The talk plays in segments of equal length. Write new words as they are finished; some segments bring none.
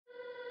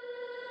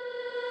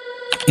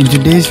In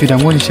today's video,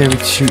 I'm going to share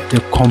with you the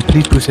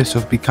complete process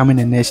of becoming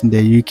a nurse in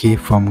the UK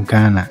from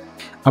Ghana.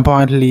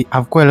 Apparently,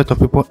 I've got a lot of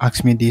people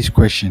ask me this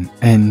question,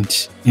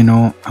 and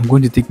I'm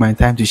going to take my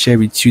time to share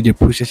with you the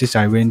processes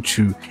I went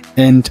through.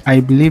 And I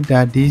believe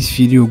that this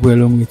video will go a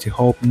long way to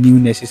help new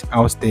nurses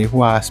out there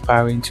who are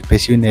aspiring to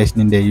pursue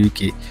nursing in the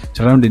UK.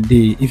 So around the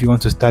day, if you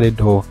want to start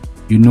it all,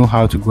 you know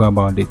how to go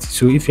about it.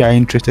 So if you are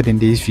interested in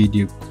this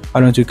video,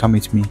 why don't you come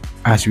with me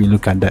as we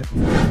look at that.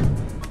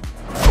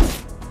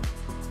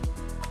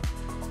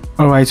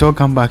 Alright,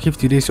 welcome back. If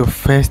today is your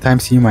first time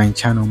seeing my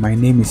channel, my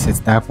name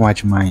is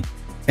Mine,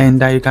 and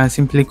you can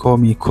simply call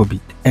me Kobe.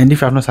 And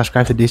if you have not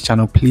subscribed to this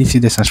channel, please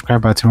hit the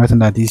subscribe button right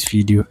under this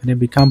video and then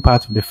become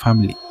part of the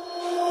family.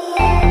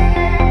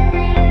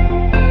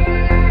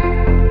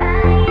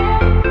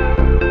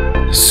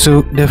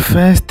 So the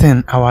first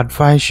thing I would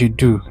advise you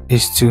do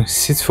is to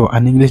sit for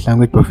an English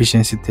language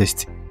proficiency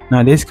test.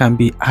 Now this can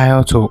be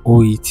IELTS or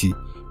OET,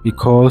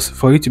 because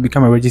for you to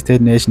become a registered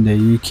nurse in the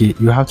UK,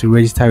 you have to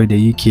register with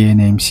the UK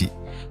NMC.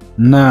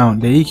 Now,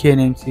 the UK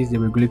NMC is the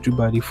regulatory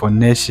body for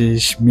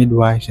nurses,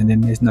 midwives, and the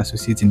nursing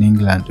associates in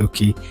England,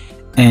 okay?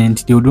 And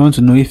they would want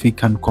to know if you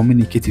can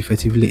communicate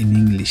effectively in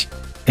English.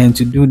 And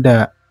to do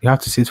that, you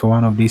have to sit for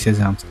one of these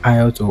exams,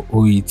 IELTS or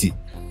OET.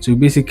 So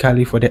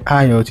basically, for the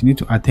IELTS, you need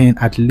to attain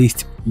at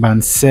least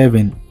band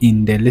 7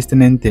 in the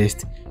listening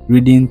test,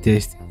 reading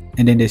test,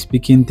 and then the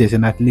speaking test,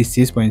 and at least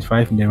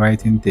 6.5 in the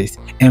writing test.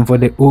 And for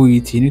the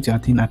OET, you need to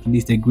attain at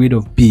least a grade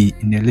of B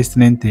in the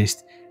listening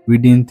test,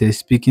 reading test,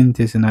 speaking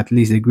test, and at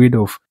least a grade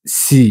of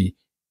C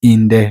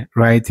in the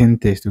writing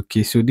test.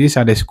 Okay, so these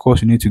are the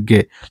scores you need to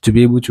get to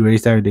be able to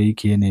register with the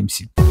UK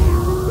NMC.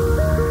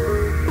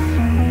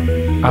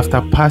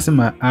 After passing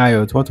my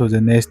IELTS, what was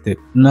the next step?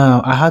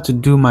 Now I had to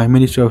do my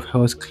Ministry of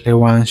Health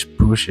clearance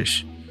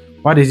process.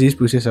 What is this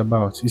process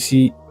about? You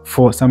see,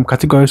 for some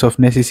categories of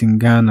nurses in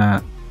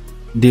Ghana,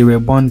 they were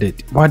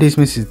bonded. What this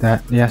means is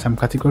that there are some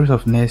categories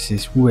of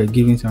nurses who were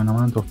given some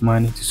amount of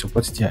money to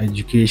support their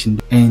education,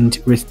 and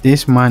with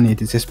this money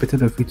it is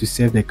expected of you to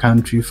serve the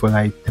country for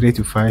like 3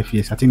 to 5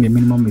 years. I think the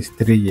minimum is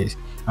 3 years,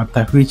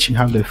 after which you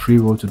have the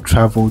free will to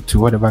travel to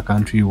whatever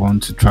country you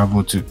want to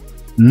travel to.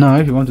 Now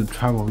if you want to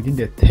travel within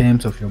the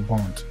terms of your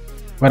bond,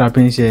 what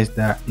happens here is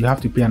that you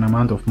have to pay an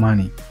amount of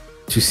money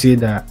to say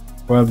that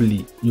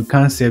probably you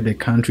can't serve the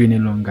country any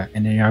longer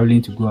and then you are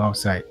willing to go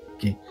outside.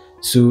 Okay,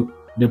 so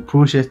the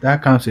process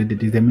that comes with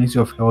it is the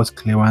Ministry of Health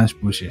clearance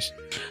process.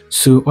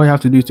 So all you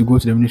have to do is to go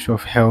to the Ministry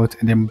of Health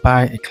and then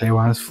buy a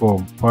clearance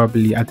form.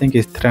 Probably, I think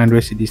it's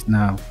 300 cedis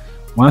now.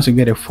 Once you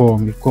get a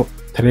form, you've got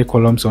 3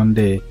 columns on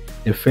there.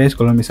 The first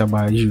column is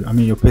about you,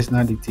 your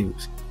personal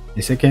details.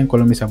 The second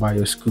column is about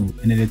your school,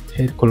 and then the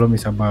third column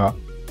is about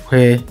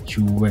where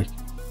you work.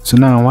 So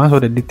now once all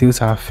the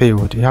details are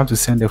filled, you have to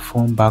send the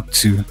form back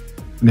to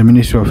the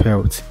Ministry of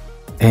Health,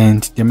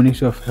 and the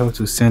Ministry of Health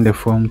will send the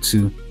form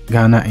to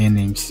Ghana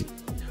NMC.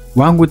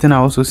 One good thing I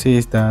also say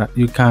is that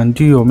you can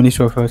do your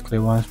Ministry of Health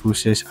clearance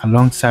process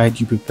alongside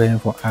you preparing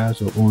for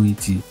IELTS or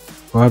OET.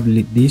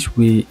 Probably this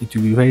way it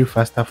will be very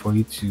faster for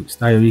you to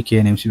start your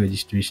UK NMC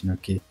registration,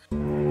 okay?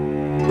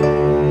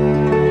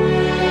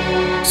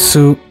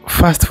 So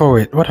fast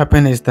forward, what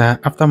happened is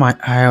that after my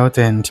IELTS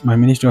and my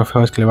Ministry of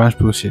Health clearance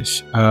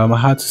process, I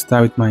had to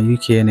start with my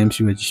UK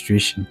NMC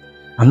registration.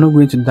 I'm not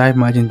going to dive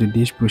much into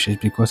this process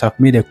because I've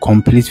made a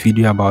complete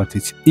video about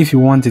it. If you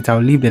want it, I'll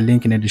leave the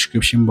link in the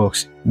description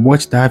box.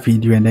 Watch that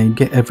video and then you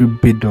get every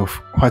bit of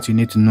what you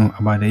need to know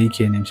about the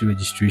UK NMC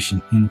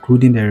registration,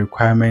 including the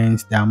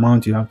requirements, the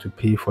amount you have to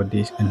pay for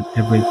this, and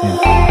everything.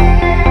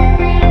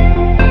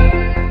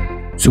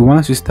 So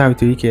once you start with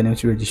the UK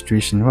NMC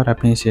registration, what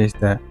happens here is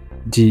that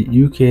the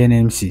UK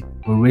NMC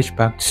will reach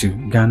back to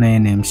Ghana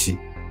NMC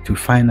to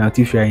find out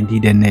if you are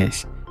indeed a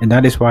nurse. And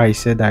that is why I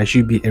said that I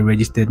should be a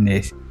registered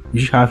nurse. You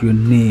should have your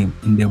name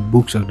in the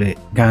books of the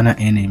Ghana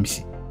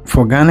NMC.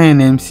 For Ghana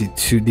NMC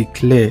to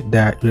declare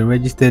that you're a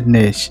registered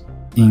nurse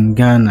in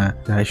Ghana,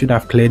 that you should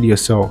have cleared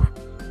yourself,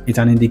 it's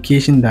an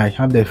indication that you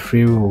have the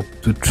free will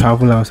to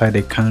travel outside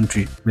the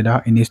country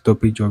without any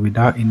stoppage or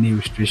without any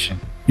restriction.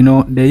 The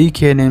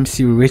UK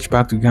NMC will reach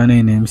back to Ghana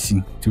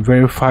NMC to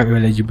verify your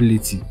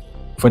eligibility.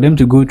 For them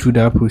to go through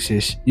that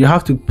process, you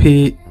have to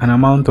pay an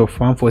amount of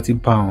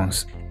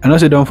 £140. And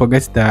also don't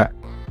forget that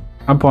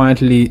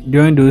apparently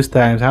during those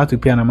times I have to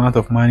pay an amount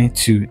of money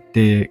to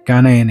the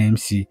Ghana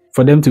NMC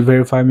for them to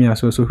verify me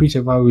as well. So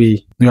whichever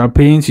way, you are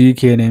paying to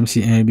UK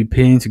NMC and you'll be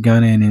paying to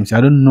Ghana NMC.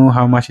 I don't know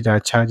how much they are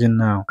charging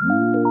now.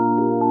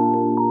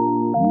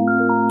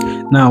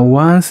 Now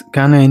once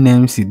Ghana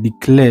NMC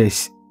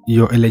declares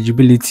your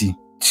eligibility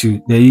to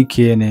the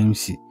UK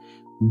NMC,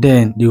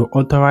 then they will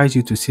authorize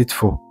you to sit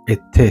for a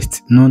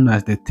test known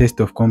as the test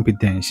of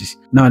competencies.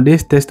 Now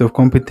this test of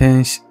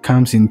competence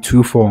comes in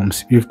 2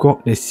 forms. You've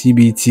got the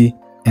CBT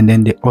and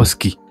then the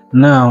OSCE.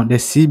 Now the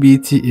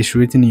CBT is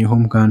written in your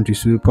home country,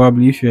 so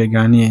probably if you're a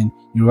Ghanaian,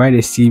 you write a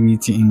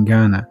CBT in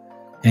Ghana,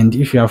 and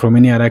if you are from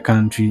any other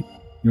country,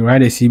 you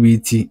write a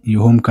CBT in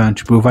your home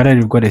country, provided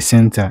you've got a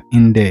center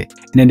in there.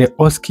 And then the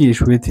OSCE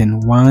is written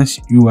once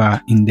you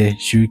are in the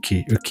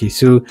UK. Okay,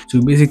 so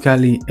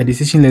basically a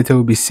decision letter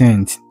will be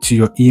sent to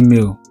your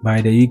email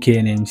by the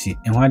UK NMC.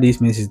 And what this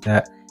means is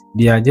that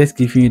they are just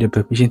giving you the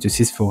permission to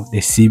sit for the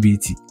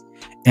CBT.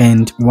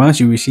 And once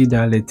you receive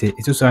that letter,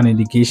 it's also an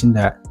indication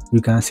that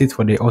you can sit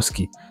for the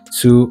OSCE.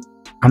 So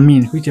I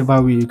mean,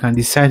 whichever way, you can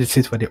decide to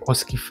sit for the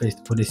OSCE first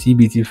or the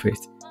CBT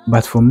first.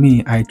 But for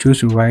me, I chose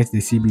to write the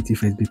CBT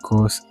first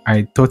because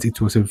I thought it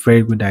was a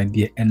very good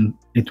idea, and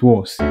it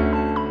was.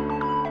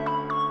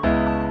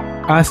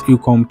 As you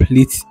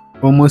complete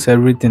almost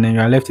everything and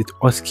you are left with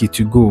OSCE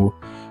to go,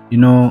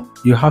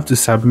 you have to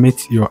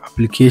submit your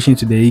application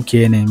to the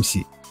UK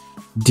NMC.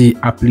 The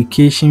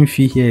application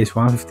fee here is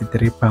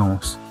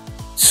 £153.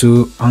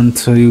 So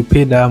until you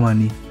pay that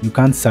money, you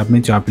can't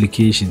submit your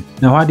application.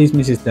 Now what this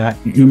means is that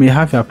you may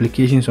have your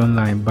applications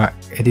online, but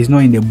it is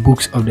not in the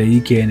books of the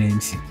UK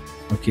NMC.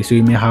 Okay, so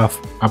you may have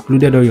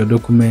uploaded all your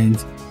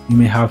documents, you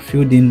may have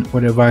filled in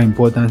whatever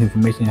important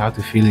information you have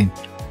to fill in,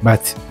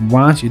 but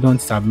once you don't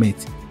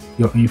submit,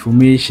 your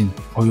information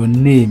or your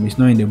name is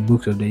not in the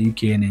books of the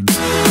UK NMC.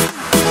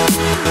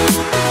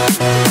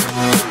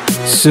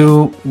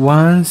 So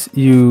once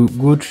you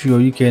go through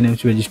your UK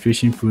NMC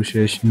registration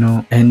process,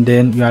 and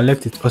then you are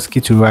left with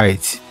OSCE to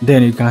write,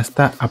 then you can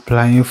start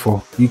applying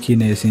for UK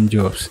nursing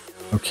jobs.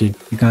 Okay,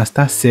 you can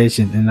start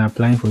searching and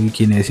applying for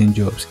UK nursing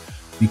jobs,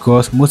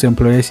 because most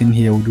employers in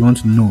here would want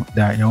to know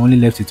that you're only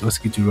left with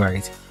OSCE to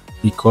write,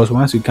 because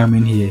once you come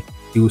in here,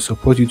 they will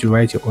support you to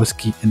write your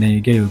OSCE and then you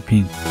get your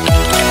PIN.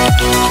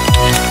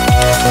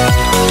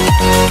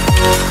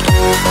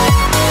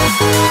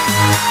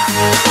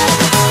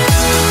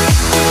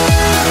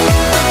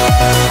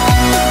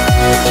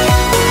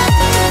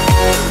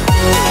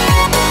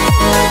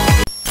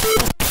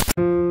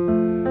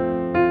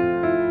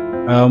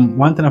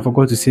 One thing I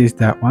forgot to say is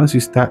that once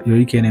you start your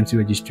UK NMC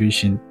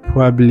registration,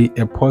 probably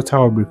a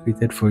portal will be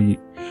created for you.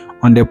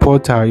 On the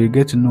portal, you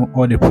get to know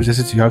all the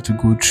processes you have to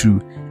go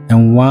through,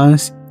 and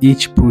once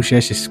each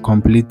process is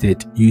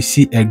completed, you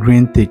see a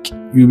green tick.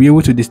 You'll be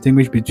able to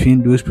distinguish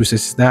between those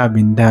processes that have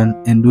been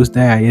done and those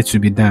that are yet to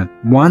be done.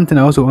 One thing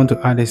I also want to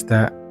add is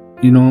that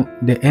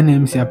the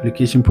NMC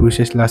application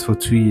process lasts for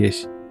 2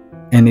 years,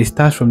 and it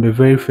starts from the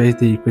very first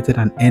day you created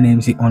an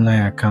NMC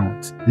online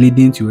account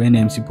leading to your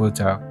NMC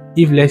portal.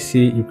 If let's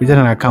say you created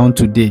an account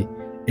today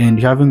and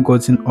you haven't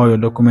gotten all your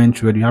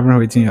documents ready, you haven't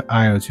written your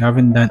IELTS, you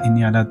haven't done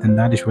any other thing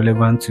that is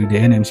relevant to the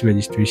NMC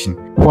registration,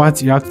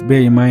 what you have to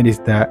bear in mind is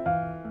that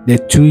the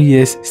 2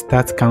 years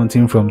start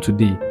counting from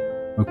today.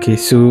 Okay,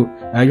 so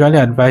I usually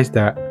advise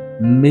that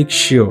make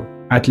sure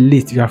at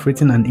least you have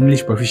written an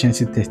English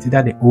proficiency test,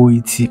 either the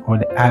OET or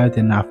the IELTS,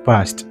 and have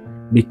passed,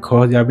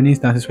 because there have been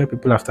instances where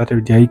people have started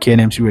with their UK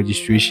NMC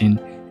registration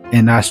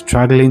and are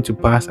struggling to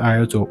pass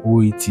IELTS or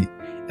OET,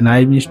 and are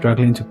even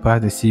struggling to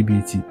pass the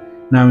CBT.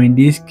 Now in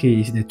this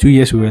case, the 2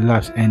 years will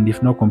elapse and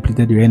they've not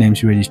completed your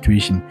NMC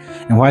registration,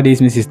 and what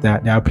this means is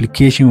that the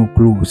application will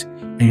close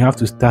and you have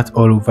to start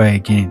all over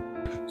again.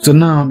 So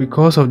now,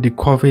 because of the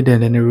COVID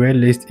and then the red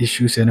list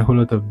issues and a whole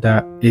lot of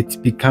that, it's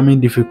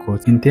becoming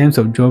difficult in terms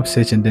of job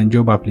search and then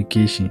job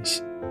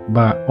applications.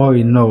 But all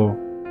in all,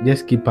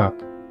 just keep up.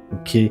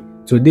 Okay,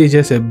 so this is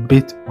just a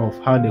bit of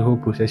how the whole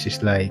process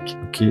is like.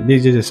 Okay,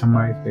 this is just a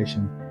summary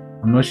version.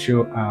 I'm not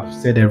sure I've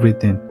said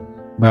everything,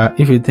 but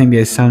if you think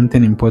there's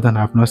something important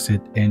I've not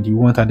said and you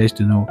want others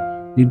to know,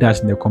 leave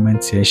that in the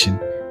comment section.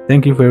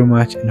 Thank you very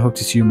much and hope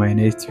to see you in my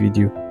next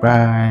video.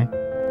 Bye.